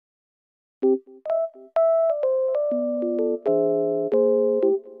It's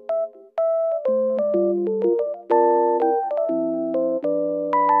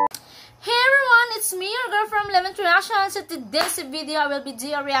me, your girl from Lemon Reaction. So today's video, I will be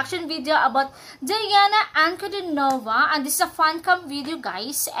doing a reaction video about Diana Ankudinova, and this is a fan cam video,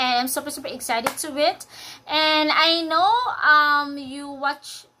 guys. And I'm super excited to it. And I know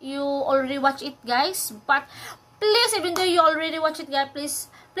you already watch it, guys. But please, even though you already watch it, guys,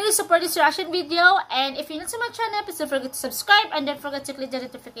 please support this reaction video. And if you're not to my channel, please don't forget to subscribe and don't forget to click the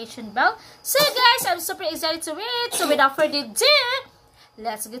notification bell. So guys, I'm super excited to it. So without further ado,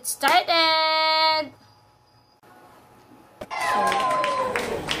 let's get started.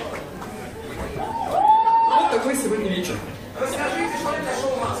 Вот такой сегодня вечер.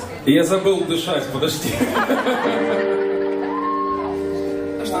 Я забыл дышать, подожди.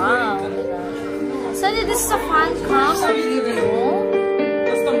 Wow. So this is a fan cam video.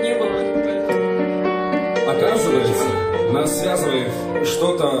 Нас там не было. Оказывается, нас связывает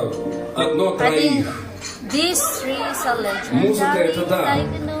что-то одно троих. These three is a legendary. Музыка это да.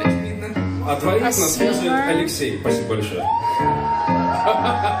 А троих нас связывает Алексей. Спасибо большое.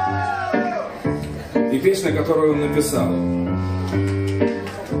 И песня, которую он написал.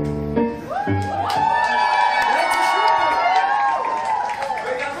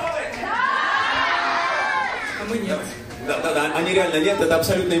 Да, они реально нет, это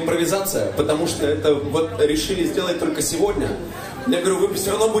абсолютная импровизация, потому что это вот решили сделать только сегодня. Я говорю, вы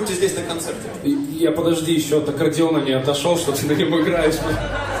все равно будете здесь на концерте. Я подожди, еще от аккордеона не отошел, что ты на нем играешь.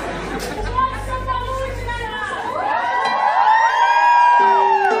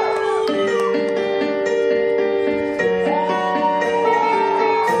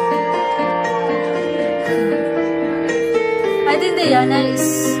 I think Diana is,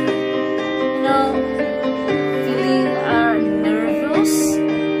 feeling nervous.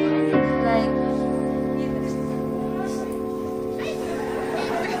 Like,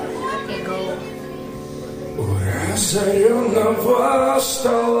 okay, go. У разоренного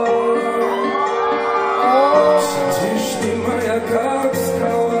стола сидишь ты моя как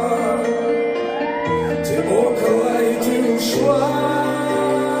скала, ты около и ты ушла.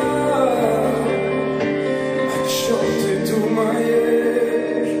 О чем ты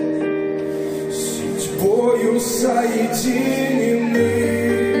думаешь? Судьбою соединены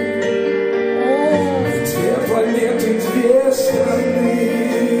две планеты, две страны.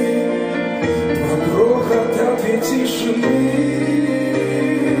 Тишины.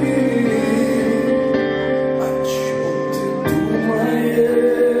 О чем ты думаешь?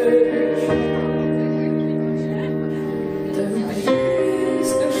 Так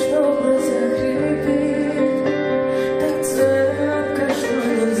близко, что глаза хрипит, так цепко, что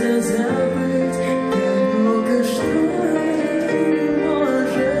нельзя забыть, так много, что не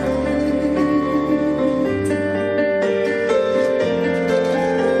может быть.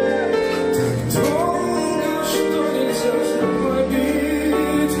 Так долго,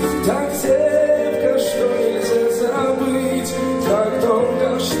 так цепко, что нельзя забыть, так долго,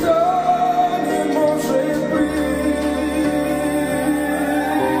 что не может быть.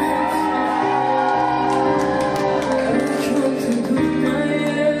 О чем ты думаешь?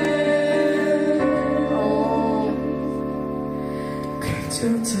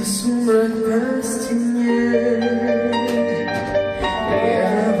 Крадется сумрак по стене,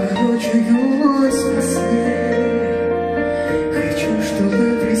 я ворочаюсь во сне. Хочу, чтобы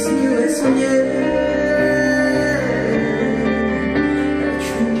приснилось мне. О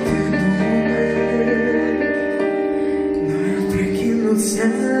чем ты думаешь? Но я прикинулся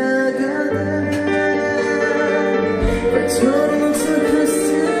года, потернуться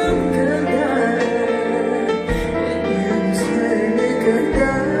грустям, когда я не знаю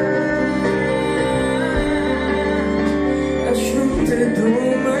никогда.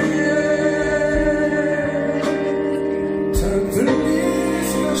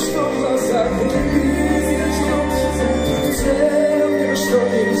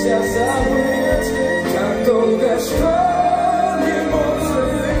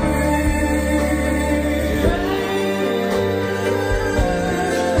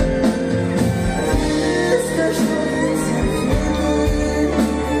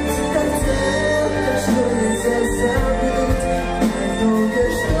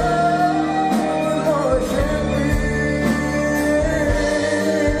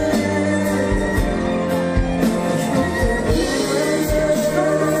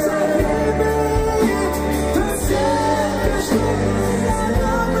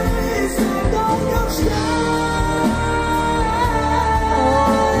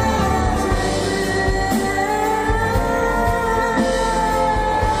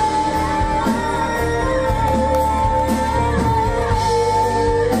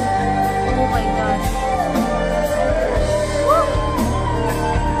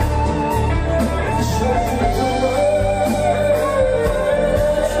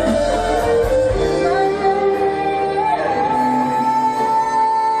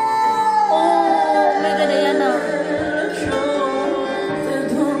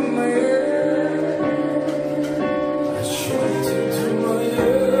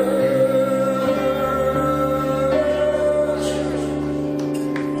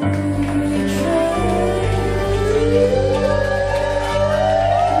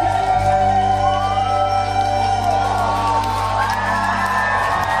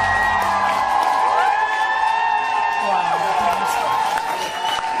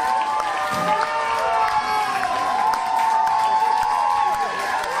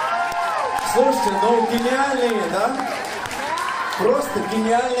 Просто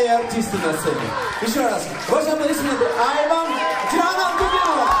гениальные артисты на сцене. Еще раз, ваши аплодисменты Айван, Диана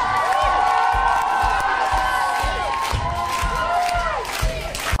Анкудинова.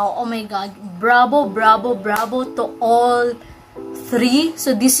 Oh my god, bravo, bravo, bravo to all three.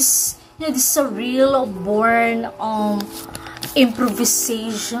 So this is, you know, this is a real born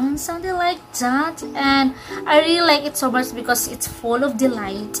improvisation, something like that, and I really like it so much because it's full of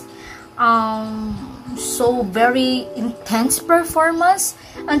delight. So very intense performance,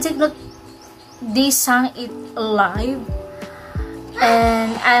 and take note, they sang it live,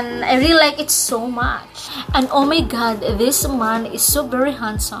 and I really like it so much. And oh my god, this man is so very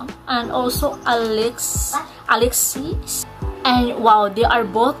handsome, and also Alexei. And wow, they are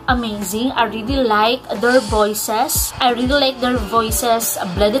both amazing. I really like their voices. I really like their voices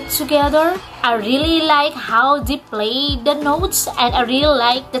blended together. I really like how they play the notes, and I really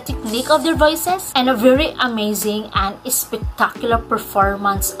like the technique of their voices, and a very amazing and spectacular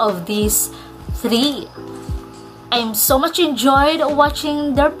performance of these three. I'm so much enjoyed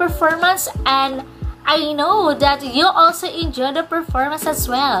watching their performance, and I know that you also enjoy the performance as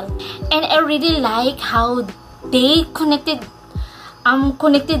well. And I really like how they connected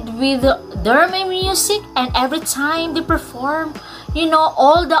with their music, and every time they perform, you know,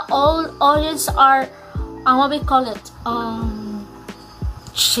 all audience are what we call it,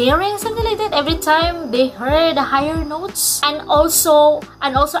 cheering, something like that, every time they heard the higher notes. And also I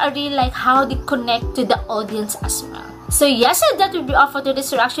really like how they connect to the audience as well. So yes, that will be all for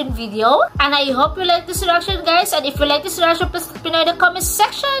today's reaction video, and I hope you like this reaction, guys. And if you like this reaction, please let me know in the comment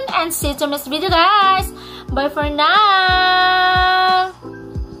section, and see you in the next video, guys. Bye for now.